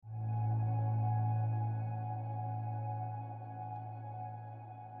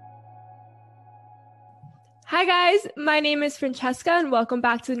Hi guys, my name is Francesca and welcome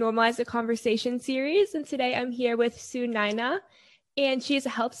back to the Normalize the Conversation series. And today I'm here with Sue Naina and she's a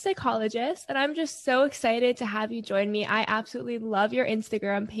health psychologist. And I'm just so excited to have you join me. I absolutely love your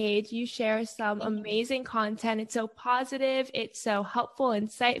Instagram page. You share some amazing content. It's so positive. It's so helpful,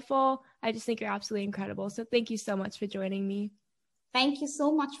 insightful. I just think you're absolutely incredible. So thank you so much for joining me. Thank you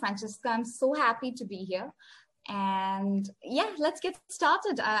so much, Francesca. I'm so happy to be here. And yeah, let's get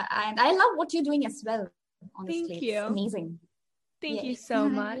started. And I love what you're doing as well. Honestly, Thank you. It's amazing. Thank you so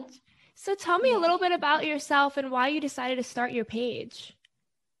much. So tell me a little bit about yourself and why you decided to start your page.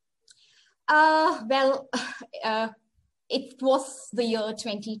 It was the year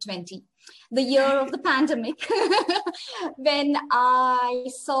 2020, the year of the pandemic, when I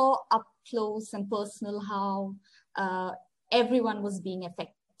saw up close and personal how everyone was being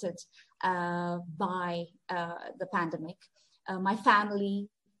affected by the pandemic. My family,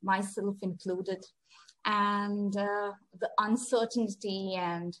 myself included, and the uncertainty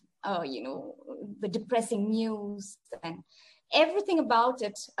and the depressing news and everything about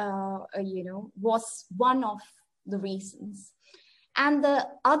it was one of the reasons. And the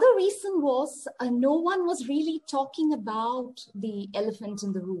other reason was no one was really talking about the elephant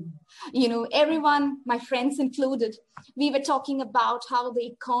in the room. Everyone, my friends included, we were talking about how the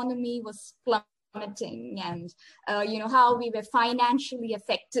economy was plummeting and how we were financially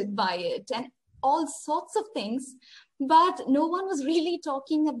affected by it and all sorts of things, but no one was really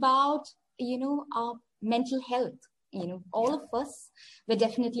talking about, our mental health. All of us were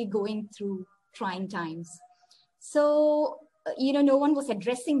definitely going through trying times. So, no one was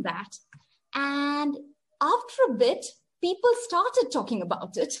addressing that. And after a bit, people started talking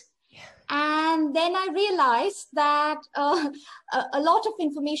about it. And then I realized that a lot of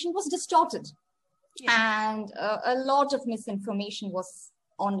information was distorted. And a lot of misinformation was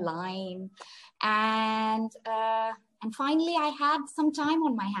online. And finally, I had some time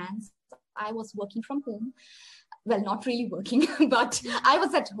on my hands. I was working from home. Well, not really working, but I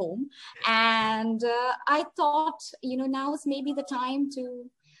was at home. And I thought, now is maybe the time to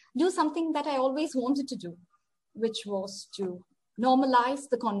do something that I always wanted to do, which was to normalize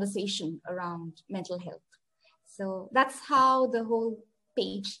the conversation around mental health. So that's how the whole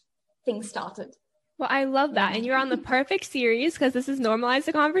page thing started. Well, I love that. And you're on the perfect series because this is Normalize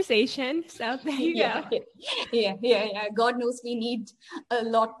the Conversation. So there you go. Yeah. God knows we need a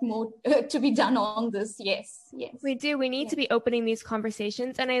lot more to be done on this. Yes. We do. We need to be opening these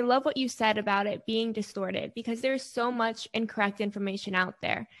conversations. And I love what you said about it being distorted because there's so much incorrect information out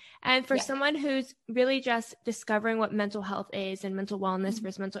there. And for someone who's really just discovering what mental health is and mental wellness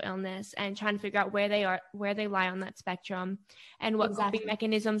versus mental illness and trying to figure out where they lie on that spectrum and what coping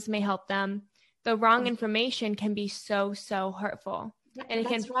mechanisms may help them, the wrong information can be so hurtful. And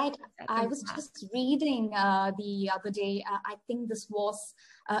That's right. I was just reading the other day, I think this was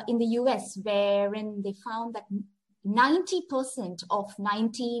in the US, wherein they found that 90% of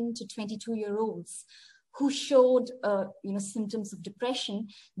 19 to 22-year-olds who showed symptoms of depression,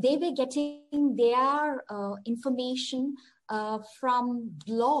 they were getting their information from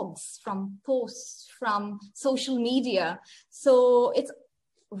blogs, from posts, from social media. So it's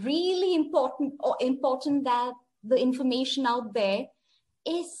really important that the information out there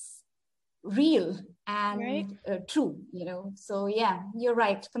is real and true, So yeah, you're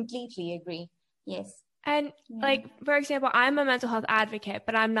right. Completely agree. Yes. And for example, I'm a mental health advocate,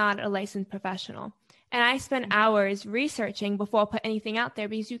 but I'm not a licensed professional. And I spend hours researching before I put anything out there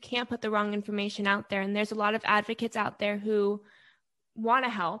because you can't put the wrong information out there. And there's a lot of advocates out there who want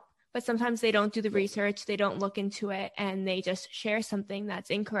to help, but sometimes they don't do the research, they don't look into it, and they just share something that's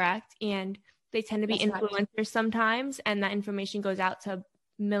incorrect. And they tend to be influencers sometimes, and that information goes out to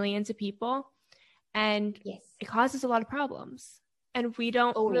millions of people. And it causes a lot of problems. And we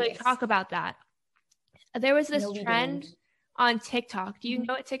don't really talk about that. There was this trend on TikTok. Do you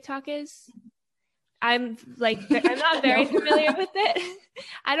know what TikTok is? I'm not very familiar with it.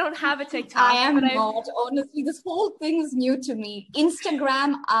 I don't have a TikTok. I am not. Honestly, this whole thing is new to me.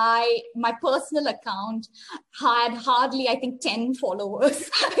 Instagram, my personal account had hardly, I think, 10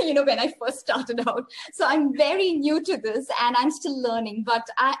 followers, when I first started out. So I'm very new to this and I'm still learning. But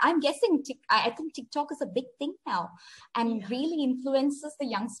I'm guessing, I think TikTok is a big thing now and really influences the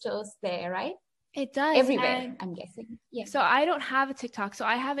youngsters there, right? It does. Everywhere, I'm guessing. Yeah. So I don't have a TikTok, so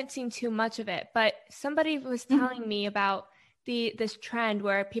I haven't seen too much of it. But somebody was telling me about this trend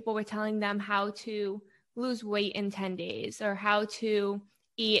where people were telling them how to lose weight in 10 days or how to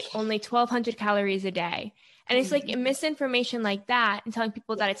eat only 1,200 calories a day. And it's like misinformation like that and telling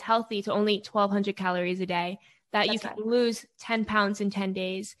people that it's healthy to only eat 1,200 calories a day. that you That's can right. lose 10 pounds in 10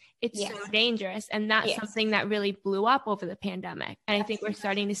 days. It's Yes. so dangerous. And that's Yes. something that really blew up over the pandemic. And I think we're Absolutely.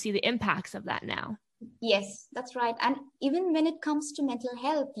 starting to see the impacts of that now. Yes, that's right. And even when it comes to mental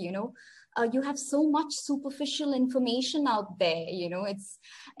health, you have so much superficial information out there. It's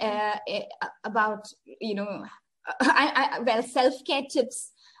about, well, self-care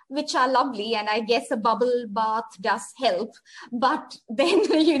tips, which are lovely. And I guess a bubble bath does help. But then,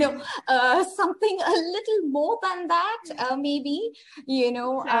 something a little more than that, maybe,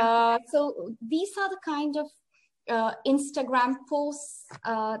 Exactly. so these are the kind of Instagram posts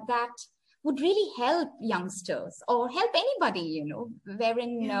that would really help youngsters or help anybody,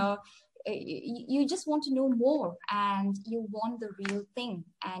 wherein you just want to know more and you want the real thing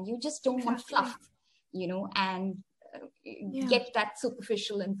and you just don't want fluff, and get that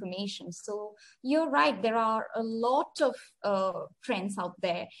superficial information. So you're right, there are a lot of trends out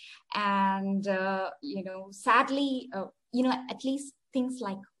there. And, sadly, at least things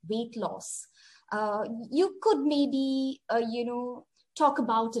like weight loss, you could maybe, talk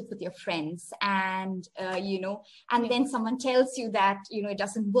about it with your friends and then someone tells you that it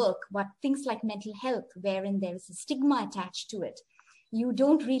doesn't work. But things like mental health, wherein there is a stigma attached to it, you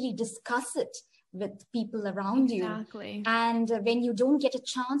don't really discuss it with people around Exactly. you. And when you don't get a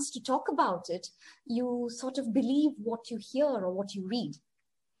chance to talk about it, you sort of believe what you hear or what you read.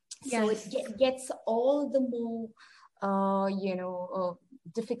 So it gets all the more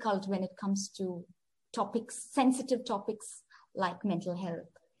difficult when it comes to sensitive topics like mental health.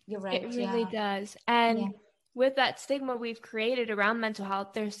 You're right. It really does. And Yeah. with that stigma we've created around mental health,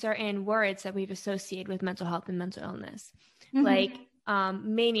 there's certain words that we've associated with mental health and mental illness, like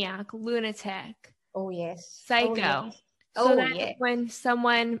maniac, lunatic, Oh, yes. psycho. Oh, So that yes. when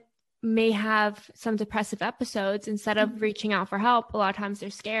someone may have some depressive episodes, instead of reaching out for help, a lot of times they're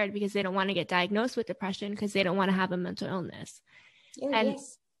scared because they don't want to get diagnosed with depression because they don't want to have a mental illness. Oh, and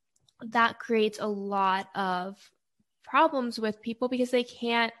yes. that creates a lot of problems with people because they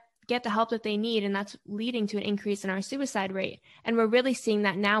can't get the help that they need. And that's leading to an increase in our suicide rate. And we're really seeing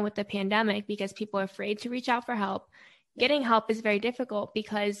that now with the pandemic because people are afraid to reach out for help. Getting help is very difficult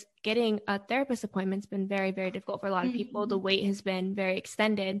because getting a therapist appointment has been very, very difficult for a lot of people. The wait has been very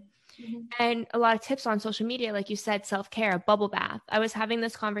extended. And a lot of tips on social media, like you said, self-care, a bubble bath. I was having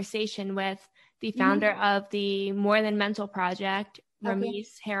this conversation with the founder of the More Than Mental Project,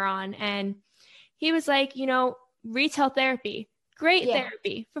 Ramesh Heron, and he was like, retail therapy, great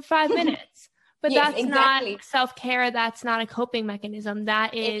therapy for 5 minutes, but that's not self-care. That's not a coping mechanism.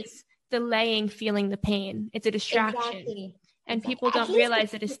 That is delaying feeling the pain. It's a distraction. And people don't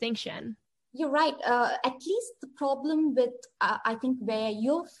realize the distinction. You're right. At least the problem with, I think, where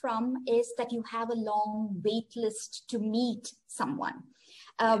you're from is that you have a long wait list to meet someone.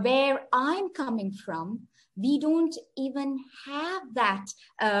 Where I'm coming from, we don't even have that,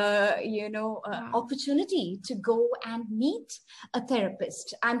 opportunity to go and meet a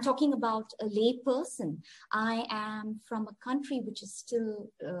therapist. I'm talking about a lay person. I am from a country which is still,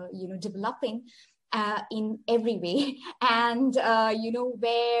 developing in every way. And,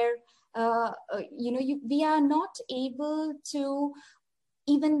 where, we are not able to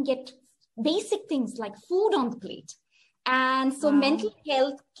even get basic things like food on the plate. And so mental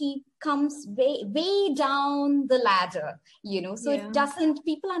health comes way down the ladder, so it doesn't,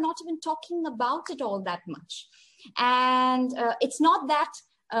 people are not even talking about it all that much. And it's not that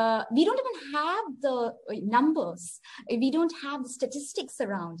we don't even have the numbers. We don't have the statistics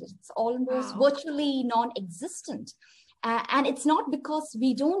around it. It's almost virtually non-existent. And it's not because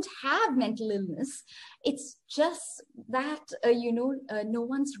we don't have mental illness. It's just that, no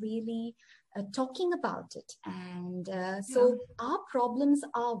one's really talking about it. And so our problems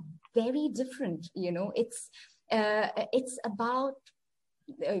are very different. It's about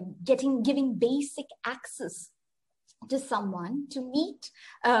giving basic access to someone to meet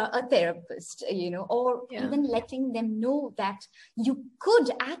a therapist, or even letting them know that you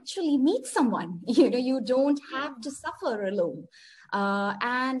could actually meet someone, you don't have to suffer alone.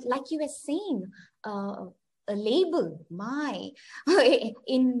 And like you were saying, a label,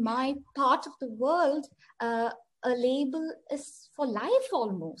 in my part of the world, a label is for life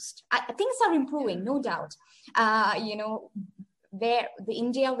almost. Things are improving, no doubt. Where the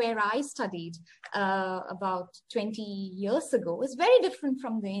India where I studied about 20 years ago is very different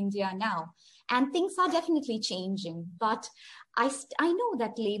from the India now. And things are definitely changing. But I know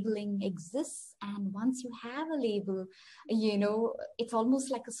that labeling exists. And once you have a label, it's almost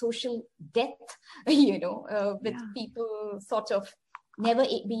like a social death, with people sort of never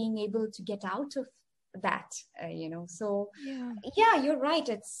being able to get out of that, So, yeah, you're right.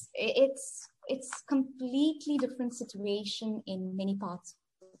 it's completely different situation in many parts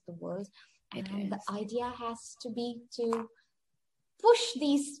of the world. And the idea has to be to push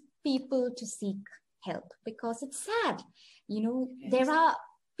these people to seek help, because it's sad. There are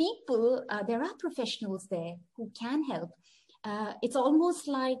people, there are professionals there who can help. It's almost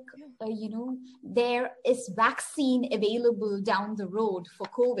like, there is vaccine available down the road for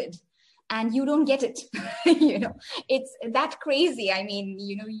COVID, and you don't get it. It's that crazy. I mean,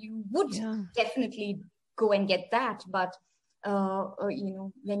 you would definitely go and get that, but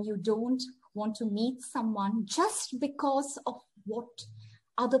when you don't want to meet someone just because of what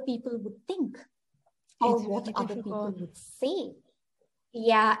other people would think, or it's what really other difficult. people would say.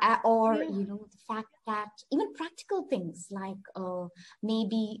 Or the fact that even practical things like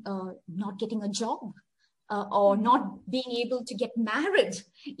maybe not getting a job, or not being able to get married,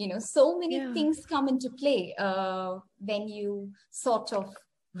 so many things come into play when you sort of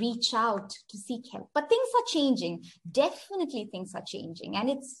reach out to seek help. But things are changing. Definitely things are changing, and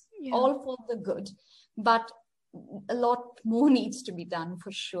it's all for the good. But a lot more needs to be done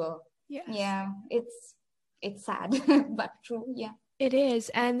for sure. Yes. Yeah, it's sad, but true. Yeah. It is.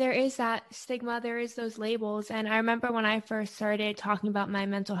 And there is that stigma, there is those labels. And I remember when I first started talking about my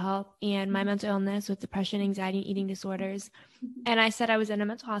mental health and my mental illness with depression, anxiety, and eating disorders, and I said I was in a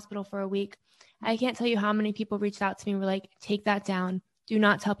mental hospital for a week. I can't tell you how many people reached out to me and were like, take that down. Do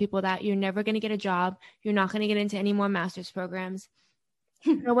not tell people that. You're never going to get a job. You're not going to get into any more master's programs.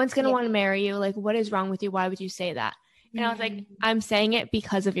 No one's going to want to marry you. Like, what is wrong with you? Why would you say that? And I was like, I'm saying it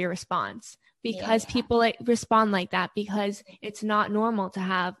because of your response. Because people respond like that, because it's not normal to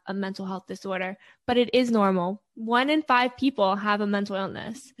have a mental health disorder, but it is normal. 1 in 5 people have a mental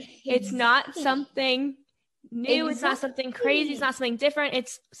illness. It's not something new. It's not something crazy. It's not something different.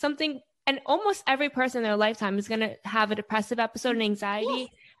 It's something, and almost every person in their lifetime is going to have a depressive episode, an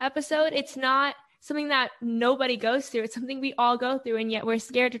anxiety episode. It's not something that nobody goes through. It's something we all go through, and yet we're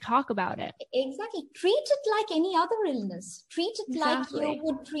scared to talk about it. Exactly. Treat it like any other illness. Treat it like you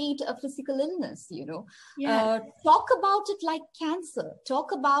would treat a physical illness, Talk about it like cancer.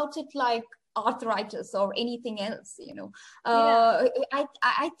 Talk about it like arthritis or anything else,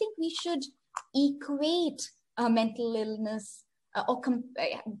 I think we should equate a mental illness or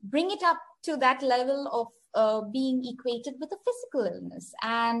bring it up to that level of being equated with a physical illness,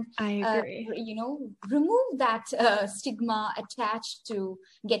 and I agree. Remove that stigma attached to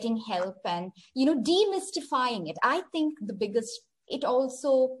getting help, and demystifying it. I think it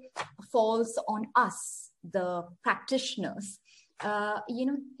also falls on us, the practitioners. There's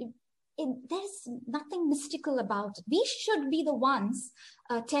nothing mystical about it. We should be the ones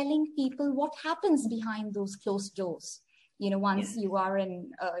telling people what happens behind those closed doors. Once you are when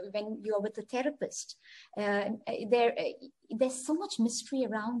you are with a therapist, there's so much mystery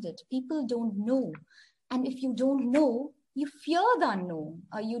around it. People don't know. And if you don't know, you fear the unknown.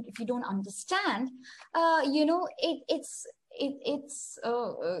 If you don't understand, it's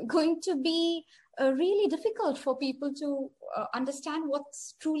going to be really difficult for people to understand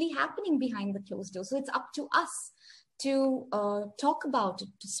what's truly happening behind the closed doors. So it's up to us to talk about it,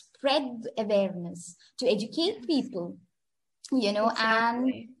 to spread awareness, to educate people.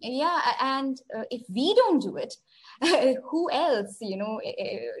 Exactly. And if we don't do it, who else?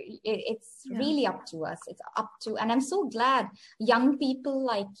 It's really up to us. It's up to, and I'm so glad young people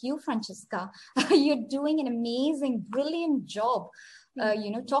like you, Francesca, you're doing an amazing, brilliant job,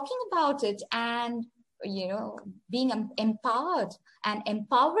 talking about it, and being empowered and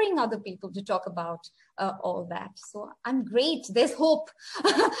empowering other people to talk about all that. So I'm great. There's hope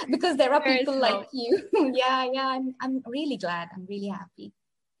because there are people like you. I'm really glad. I'm really happy.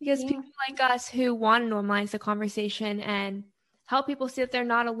 Because people like us who want to normalize the conversation and help people see that they're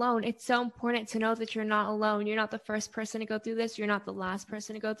not alone. It's so important to know that you're not alone. You're not the first person to go through this. You're not the last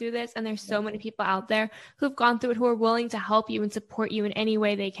person to go through this. And there's so many people out there who've gone through it, who are willing to help you and support you in any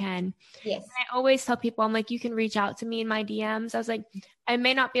way they can. Yes. And I always tell people, I'm like, you can reach out to me in my DMs. I was like, I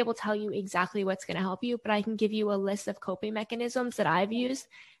may not be able to tell you exactly what's going to help you, but I can give you a list of coping mechanisms that I've used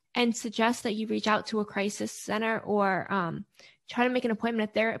and suggest that you reach out to a crisis center or try to make an appointment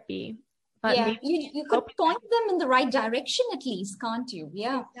at therapy. But you could point them in the right direction at least, can't you?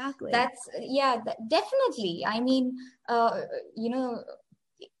 Yeah, exactly. Definitely. I mean,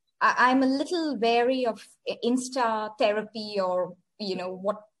 I'm a little wary of Insta therapy, or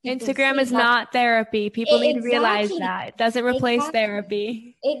what Instagram is not therapy. People need to realize that it doesn't replace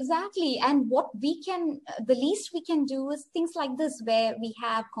therapy. Exactly. And the least we can do is things like this, where we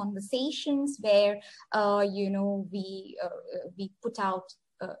have conversations, where we put out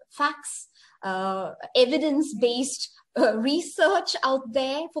facts, evidence-based research out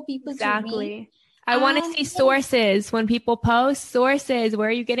there for people to read. I want to see sources when people post sources. Where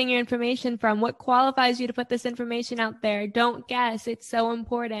are you getting your information from? What qualifies you to put this information out there? Don't guess. It's so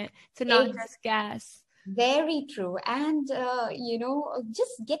important to not just guess. Very true. And,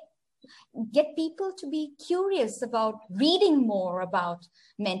 just get people to be curious about reading more about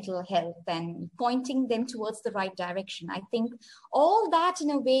mental health and pointing them towards the right direction. I think all that in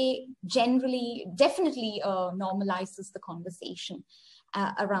a way definitely normalizes the conversation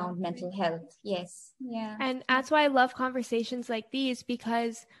around mental health. Yes. Yeah. And that's why I love conversations like these,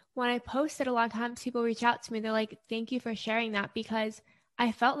 because when I post it, a lot of times people reach out to me. They're like, thank you for sharing that, because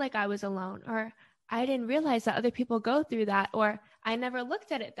I felt like I was alone, or I didn't realize that other people go through that, or I never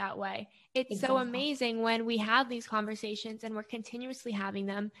looked at it that way. It's so amazing when we have these conversations and we're continuously having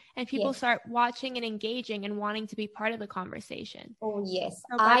them, and people start watching and engaging and wanting to be part of the conversation. Oh, yes.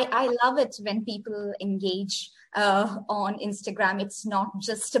 I love it when people engage on Instagram. It's not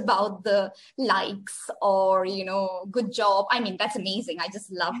just about the likes or, good job. I mean, that's amazing. I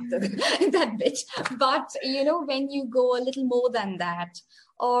just love that bit. But, when you go a little more than that,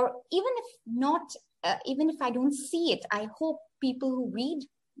 or even if I don't see it, I hope people who read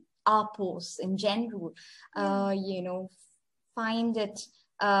our posts in general, find it,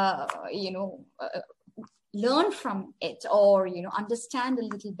 learn from it, or, understand a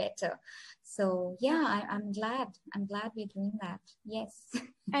little better. So yeah, I'm glad we're doing that. Yes.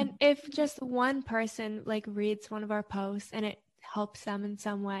 And if just one person reads one of our posts and it helps them in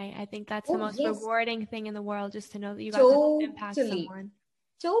some way, I think that's the most rewarding thing in the world, just to know that you got to impact someone.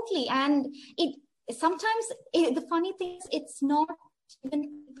 Totally. And sometimes the funny thing is, it's not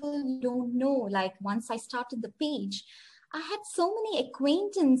even people you don't know. Like, once I started the page, I had so many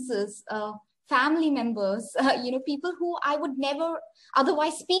acquaintances, family members, people who I would never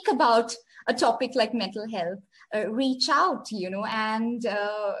otherwise speak about a topic like mental health, reach out, and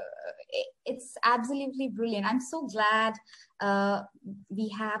it's absolutely brilliant. I'm so glad we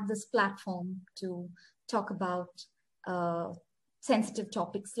have this platform to talk about sensitive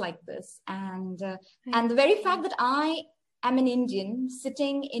topics like this. And the very fact that I am an Indian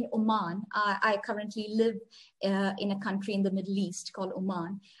sitting in Oman. I currently live in a country in the Middle East called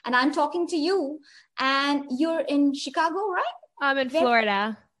Oman. And I'm talking to you, and you're in Chicago, right? I'm in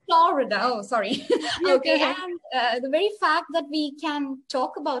Florida. Florida. Oh, sorry. Okay. And the very fact that we can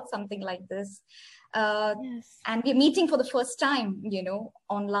talk about something like this, and we're meeting for the first time,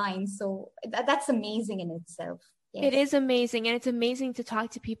 online. So that's amazing in itself. Yes. It is amazing. And it's amazing to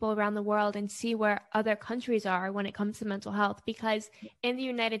talk to people around the world and see where other countries are when it comes to mental health. Because in the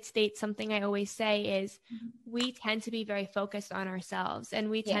United States, something I always say is we tend to be very focused on ourselves. And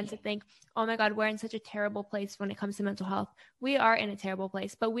we tend to think, oh my God, we're in such a terrible place when it comes to mental health. We are in a terrible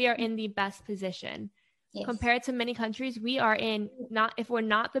place, but we are in the best position. Yes. Compared to many countries, we are in if we're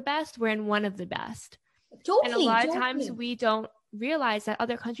not the best, we're in one of the best. Totally, and a lot of times we don't realize that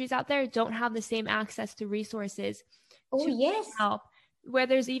other countries out there don't have the same access to resources to help, where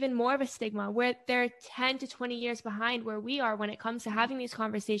there's even more of a stigma, where they're 10 to 20 years behind where we are when it comes to having these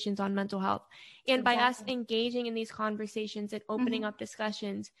conversations on mental health. And by us engaging in these conversations and opening up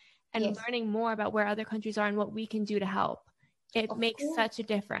discussions and learning more about where other countries are and what we can do to help, it makes such a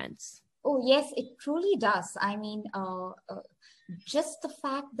difference. Oh, yes, it truly does. I mean, just the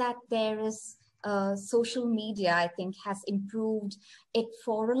fact that there is social media, I think, has improved it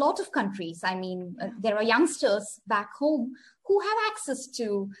for a lot of countries. I mean, there are youngsters back home who have access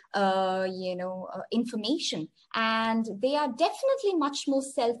to, information, and they are definitely much more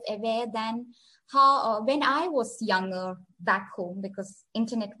self-aware than how when I was younger back home, because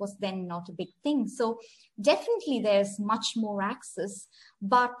internet was then not a big thing. So definitely there's much more access,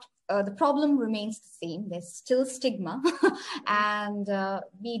 but the problem remains the same. There's still stigma, and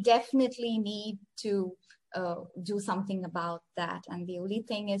we definitely need to do something about that. And the only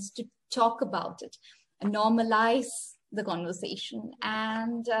thing is to talk about it, normalize the conversation,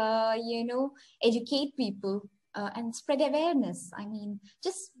 and educate people and spread awareness. I mean,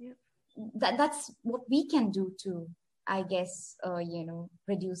 just that's what we can do to, I guess,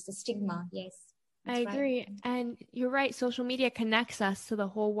 reduce the stigma. Yes. I agree. Right. And you're right. Social media connects us to the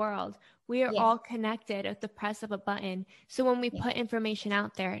whole world. We are all connected at the press of a button. So when we put information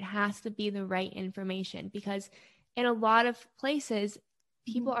out there, it has to be the right information, because in a lot of places,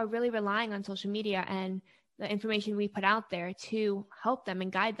 people are really relying on social media and the information we put out there to help them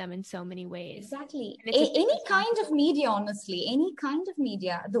and guide them in so many ways. Exactly. Any kind of media, honestly, any kind of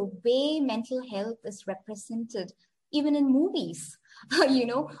media, the way mental health is represented, even in movies,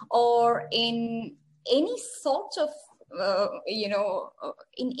 or in any sort of, in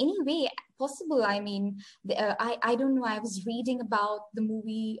any way possible? I mean, I don't know. I was reading about the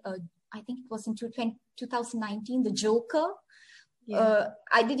movie, I think it was in 2019, The Joker. Yeah.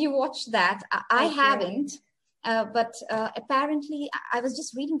 Did you watch that? I did. haven't. But apparently, I was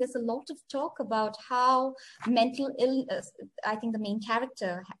just reading, there's a lot of talk about how mental illness, I think the main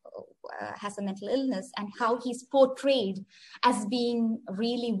character has a mental illness, and how he's portrayed as being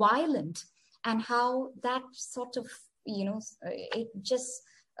really violent, and how that sort of, it just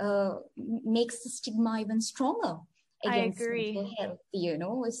makes the stigma even stronger against mental health,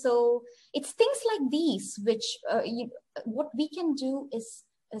 So it's things like these, which what we can do is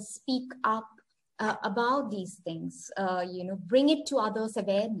speak up about these things, bring it to others'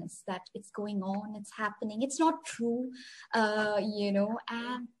 awareness that it's going on, it's happening, it's not true,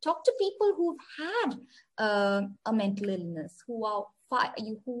 and talk to people who've had a mental illness, who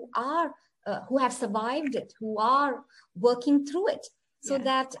have survived it, who are working through it, so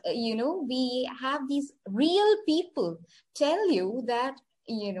that, we have these real people tell you that,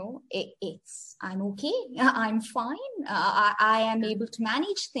 I'm okay, I'm fine, I am able to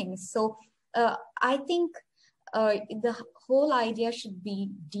manage things. So I think the whole idea should be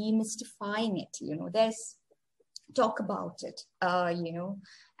demystifying it. There's talk about it,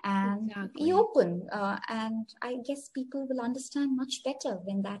 and be open. And I guess people will understand much better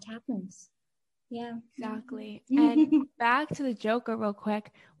when that happens. Yeah, exactly. And back to the Joker real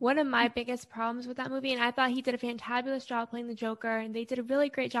quick. One of my biggest problems with that movie, and I thought he did a fantabulous job playing the Joker, and they did a really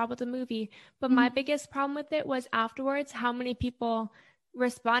great job with the movie, but my biggest problem with it was afterwards how many people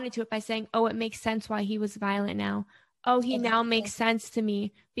responded to it by saying, oh, it makes sense why he was violent now. Oh, he now makes sense to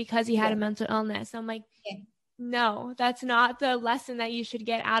me because he had a mental illness. I'm like, no, that's not the lesson that you should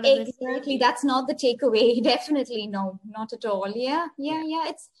get out of this. Exactly. That's not the takeaway. Definitely no, not at all. Yeah.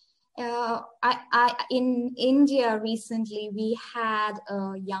 It's in India recently, we had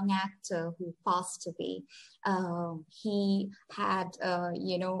a young actor who passed away. He had,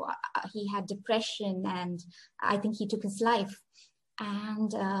 he had depression, and I think he took his life.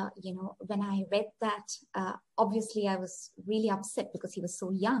 And, when I read that, obviously I was really upset because he was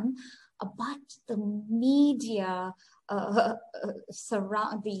so young, but the media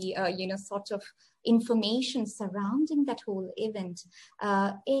surround the, sort of information surrounding that whole event,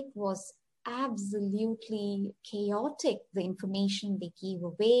 it was absolutely chaotic. The information they gave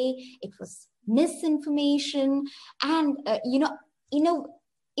away, it was misinformation. And,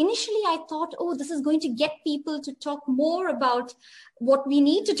 initially I thought, oh, this is going to get people to talk more about what we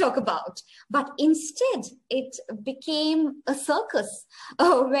need to talk about. But instead, it became a circus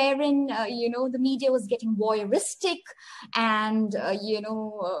wherein, the media was getting voyeuristic, and,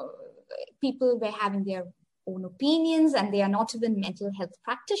 people were having their own opinions, and they are not even mental health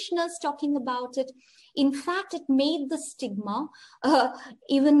practitioners talking about it. In fact, it made the stigma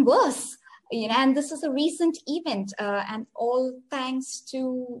even worse. And this is a recent event, and all thanks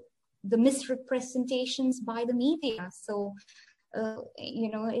to the misrepresentations by the media. So,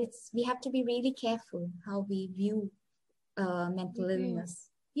 we have to be really careful how we view mental illness.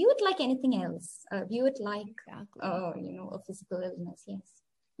 View it like anything else. View it like, a physical illness. Yes.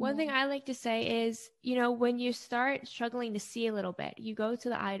 One thing I like to say is, when you start struggling to see a little bit, you go to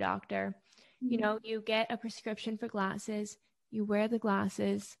the eye doctor, you get a prescription for glasses, you wear the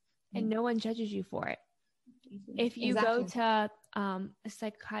glasses, and no one judges you for it. If you go to a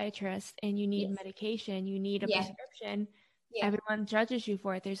psychiatrist and you need medication, you need a prescription, everyone judges you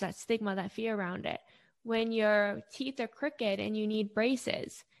for it. There's that stigma, that fear around it. When your teeth are crooked and you need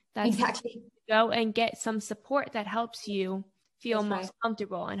braces, that's go and get some support that helps you feel most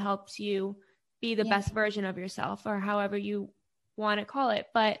comfortable and helps you be the best version of yourself, or however you want to call it.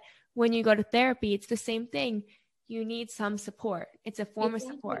 But when you go to therapy, it's the same thing. You need some support. It's a form of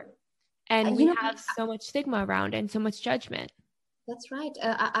support. And we have so much stigma around it and so much judgment. That's right.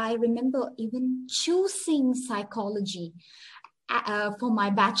 I remember even choosing psychology for my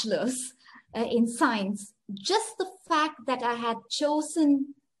bachelor's in science. Just the fact that I had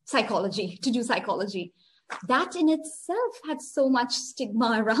chosen psychology, to do psychology, that in itself had so much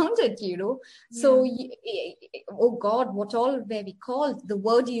stigma around it, So, oh God, what all were we called? The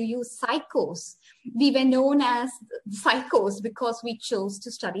word you use, psychos. We were known as psychos because we chose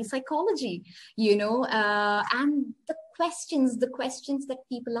to study psychology, and the questions that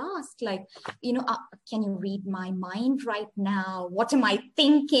people asked, like, can you read my mind right now? What am I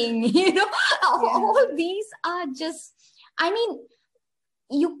thinking? All these are just,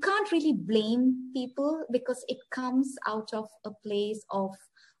 you can't really blame people because it comes out of a place of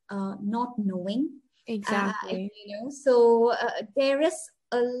not knowing. Exactly. So there is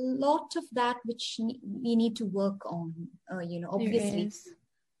a lot of that which we need to work on. Obviously,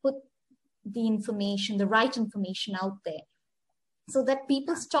 the information, the right information out there, so that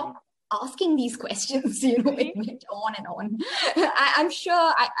people stop asking these questions. It went on and on. I'm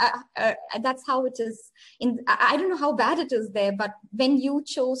sure that's how it is. I don't know how bad it is there, but when you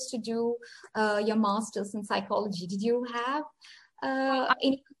chose to do your master's in psychology, did you have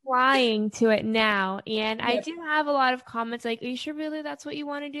any? Applying to it now, and I do have a lot of comments like, are you sure really that's what you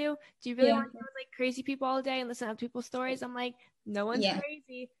want to do? Do you really want to deal with like crazy people all day and listen to people's stories? I'm like, no one's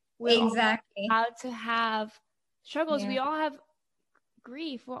crazy. We're Exactly all allowed to have struggles. We all have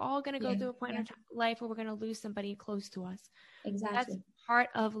grief. We're all going to go through a point in life where we're going to lose somebody close to us. Exactly. That's part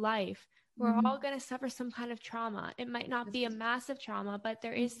of life. We're all going to suffer some kind of trauma. It might not be a massive trauma, but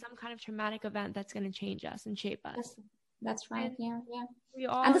there is some kind of traumatic event that's going to change us and shape us. That's right. And We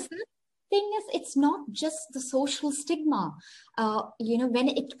all. And the thing is, it's not just the social stigma. When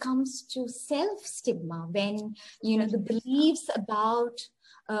it comes to self-stigma, when the beliefs about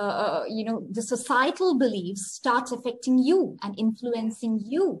the societal beliefs start affecting you and influencing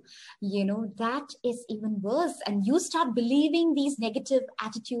you, that is even worse. And you start believing these negative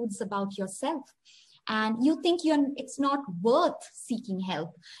attitudes about yourself. And you think it's not worth seeking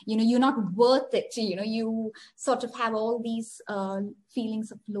help. You're not worth it. You sort of have all these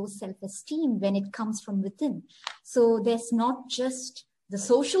feelings of low self-esteem when it comes from within. So there's not just the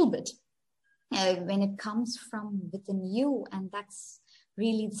social bit when it comes from within you. And that's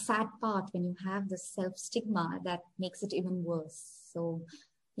really the sad part, when you have the self-stigma that makes it even worse. So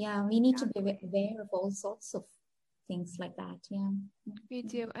we need to be aware of all sorts of things like that. Me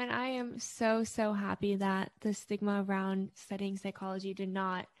too. And I am so happy that the stigma around studying psychology did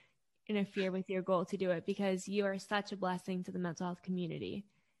not interfere with your goal to do it, because you are such a blessing to the mental health community.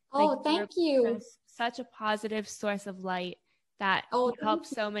 Thank you. Such a positive source of light that helps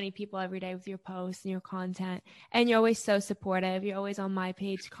so many people every day with your posts and your content. And you're always so supportive. You're always on my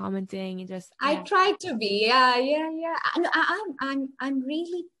page commenting and just. I try to be. Yeah. I'm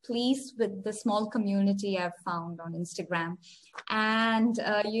really pleased with the small community I've found on Instagram. And,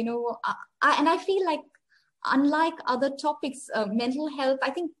 I feel like, unlike other topics, mental health, I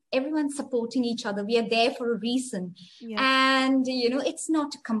think everyone's supporting each other. We are there for a reason. And, it's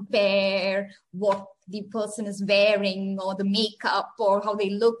not to compare what the person is wearing or the makeup or how they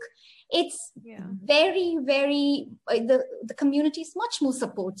look. It's very, very, the community is much more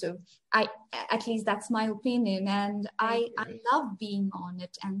supportive. At least that's my opinion. And I love being on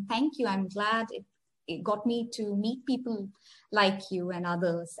it. And thank you. I'm glad it got me to meet people like you and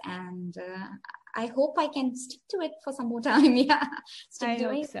others. And I hope I can stick to it for some more time. I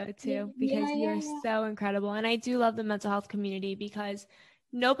hope so too, because you're so incredible. And I do love the mental health community, because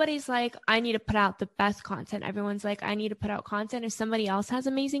nobody's like, I need to put out the best content. Everyone's like, I need to put out content. If somebody else has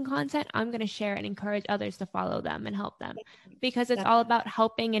amazing content, I'm going to share it and encourage others to follow them and help them, because it's all about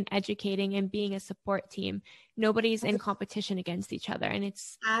helping and educating and being a support team. Nobody's in competition against each other. And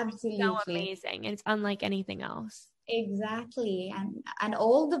it's so amazing. And it's unlike anything else. Exactly. And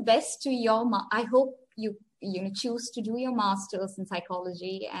all the best to I hope you choose to do your master's in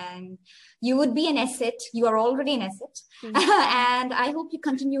psychology, and you would be an asset. You are already an asset. And I hope you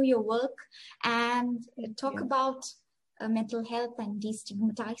continue your work and talk about mental health and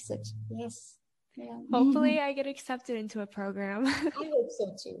destigmatize it. Yes. Hopefully I get accepted into a program.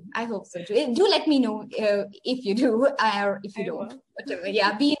 I hope so too. Do let me know if you do or if you don't. But,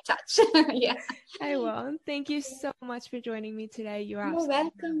 be in touch. I will. Thank you so much for joining me today. You're welcome.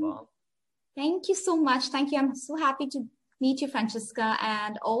 Wonderful. Thank you so much. Thank you. I'm so happy to meet you, Francesca,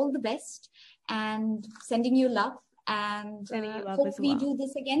 and all the best, and sending you love. And hope we do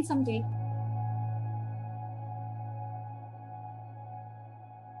this again someday.